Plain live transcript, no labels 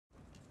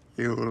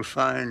you will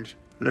find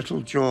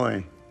little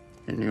joy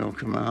in your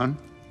command,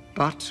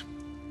 but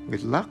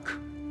with luck,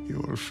 you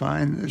will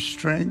find the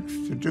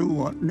strength to do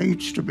what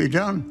needs to be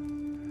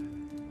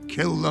done.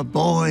 Kill the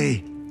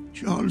boy,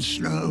 Jon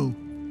Snow.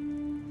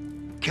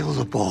 Kill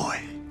the boy,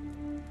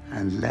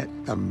 and let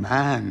the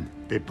man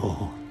be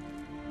born.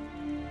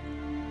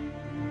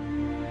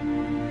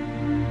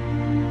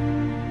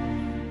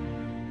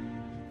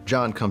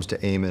 Jon comes to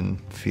Aemon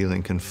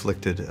feeling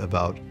conflicted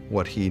about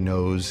what he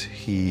knows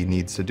he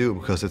needs to do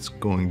because it's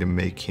going to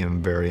make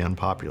him very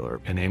unpopular.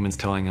 And Aemon's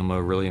telling him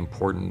a really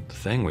important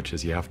thing, which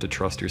is you have to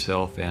trust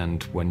yourself,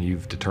 and when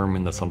you've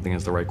determined that something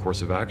is the right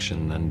course of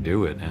action, then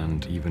do it.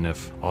 And even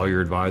if all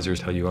your advisors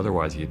tell you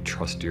otherwise, you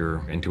trust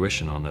your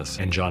intuition on this.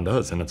 And Jon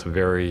does, and it's a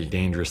very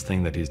dangerous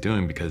thing that he's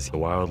doing because the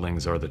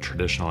wildlings are the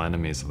traditional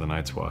enemies of the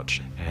Night's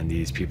Watch. And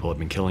these people have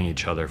been killing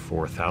each other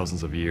for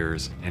thousands of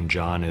years, and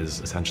Jon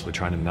is essentially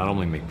trying to not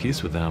only make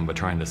peace with them, but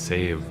trying to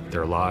save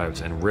their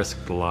lives and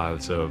risk the lives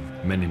of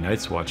many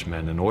Night's Watch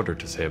men in order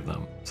to save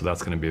them. So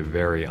that's going to be a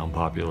very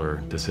unpopular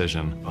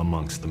decision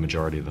amongst the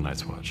majority of the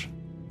Night's Watch.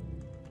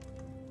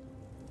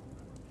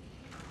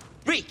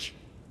 Reek!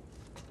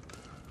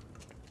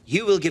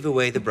 You will give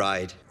away the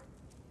bride.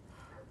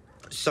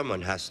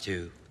 Someone has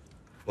to.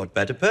 What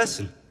better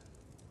person?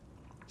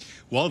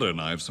 Waldo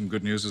and I have some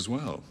good news as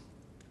well.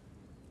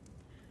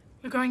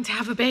 We're going to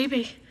have a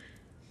baby.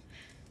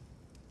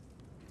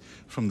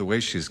 From the way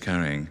she's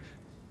carrying,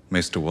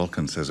 Maester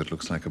Walken says it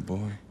looks like a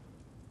boy.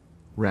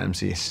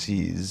 Ramsay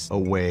sees a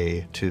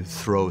way to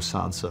throw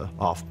Sansa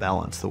off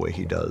balance the way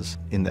he does.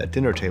 In that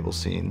dinner table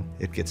scene,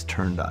 it gets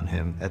turned on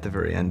him at the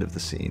very end of the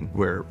scene,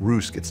 where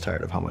Roose gets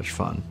tired of how much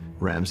fun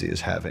Ramsay is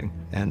having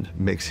and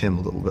makes him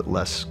a little bit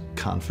less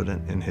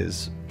confident in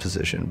his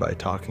position by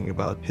talking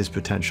about his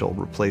potential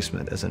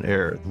replacement as an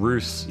heir.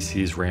 Roose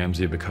sees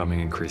Ramsay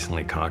becoming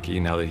increasingly cocky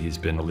now that he's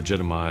been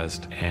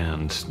legitimized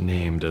and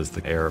named as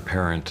the heir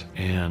apparent,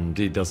 and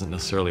he doesn't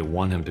necessarily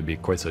want him to be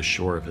quite so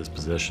sure of his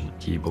position.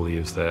 He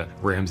believes that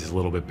Ramsay's a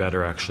little bit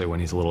better actually when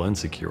he's a little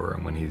insecure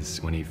and when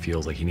he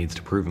feels like he needs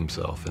to prove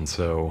himself. And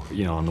so,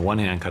 you know, on the one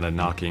hand, kind of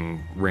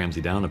knocking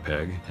Ramsay down a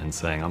peg and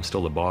saying, I'm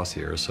still the boss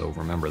here, so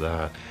remember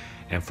that.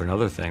 And for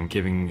another thing,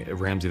 giving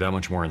Ramsay that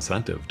much more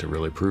incentive to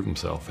really prove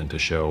himself and to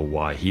show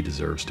why he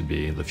deserves to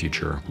be the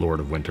future Lord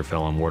of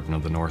Winterfell and Warden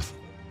of the North.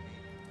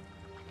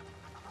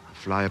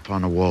 Fly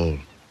upon a wall.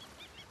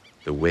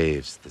 The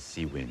waves, the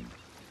sea wind,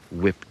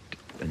 whipped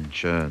and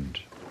churned.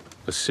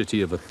 A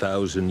city of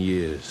 1,000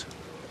 years,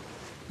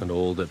 and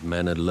all that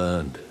men had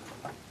learned.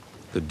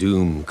 The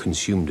doom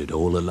consumed it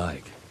all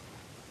alike,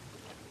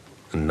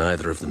 and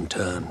neither of them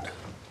turned.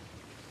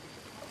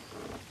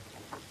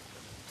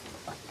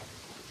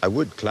 I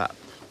would clap.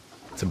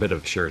 It's a bit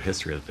of shared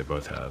history that they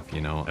both have,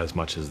 you know, as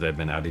much as they've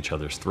been at each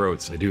other's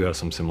throats. They do have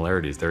some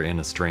similarities. They're in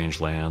a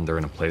strange land. They're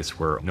in a place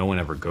where no one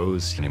ever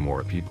goes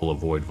anymore. People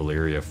avoid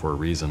Valyria for a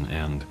reason.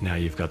 And now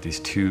you've got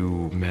these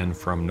two men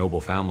from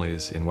noble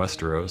families in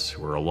Westeros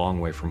who are a long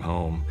way from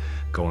home,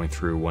 going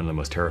through one of the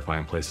most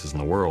terrifying places in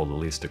the world, at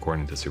least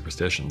according to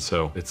superstition.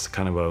 So it's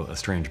kind of a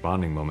strange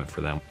bonding moment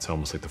for them. It's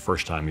almost like the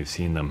first time you've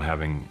seen them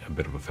having a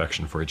bit of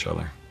affection for each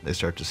other. They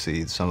start to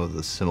see some of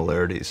the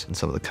similarities and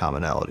some of the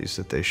commonalities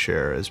that they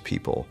share as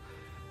people,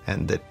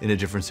 and that in a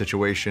different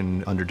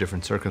situation, under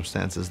different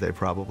circumstances, they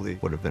probably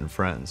would have been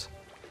friends.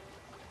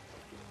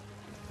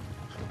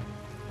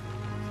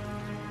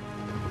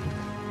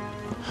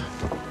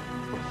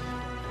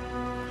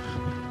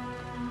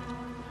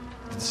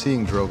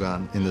 Seeing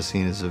Drogon in the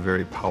scene is a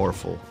very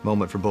powerful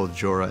moment for both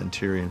Jorah and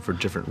Tyrion for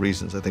different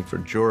reasons. I think for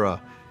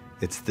Jorah,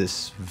 it's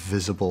this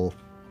visible,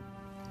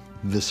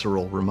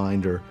 visceral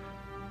reminder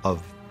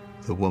of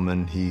the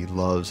woman he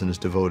loves and is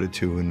devoted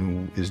to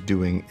and who is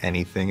doing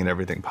anything and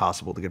everything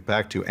possible to get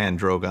back to. And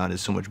Drogon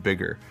is so much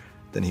bigger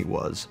than he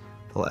was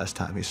the last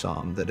time he saw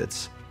him that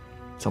it's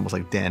almost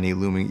like Dany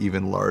looming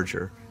even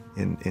larger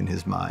in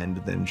his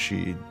mind than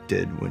she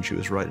did when she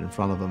was right in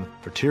front of him.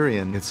 For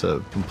Tyrion, it's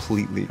a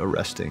completely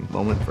arresting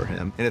moment for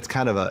him. And it's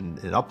kind of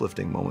an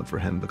uplifting moment for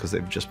him because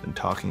they've just been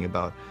talking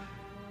about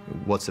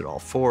what's it all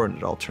for, and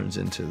it all turns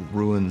into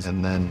ruins,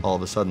 and then all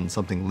of a sudden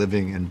something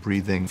living and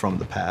breathing from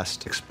the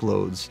past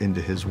explodes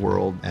into his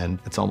world, and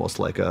it's almost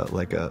like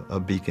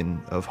a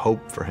beacon of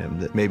hope for him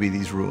that maybe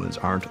these ruins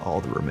aren't all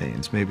the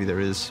remains. Maybe there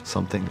is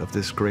something of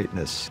this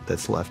greatness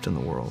that's left in the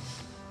world.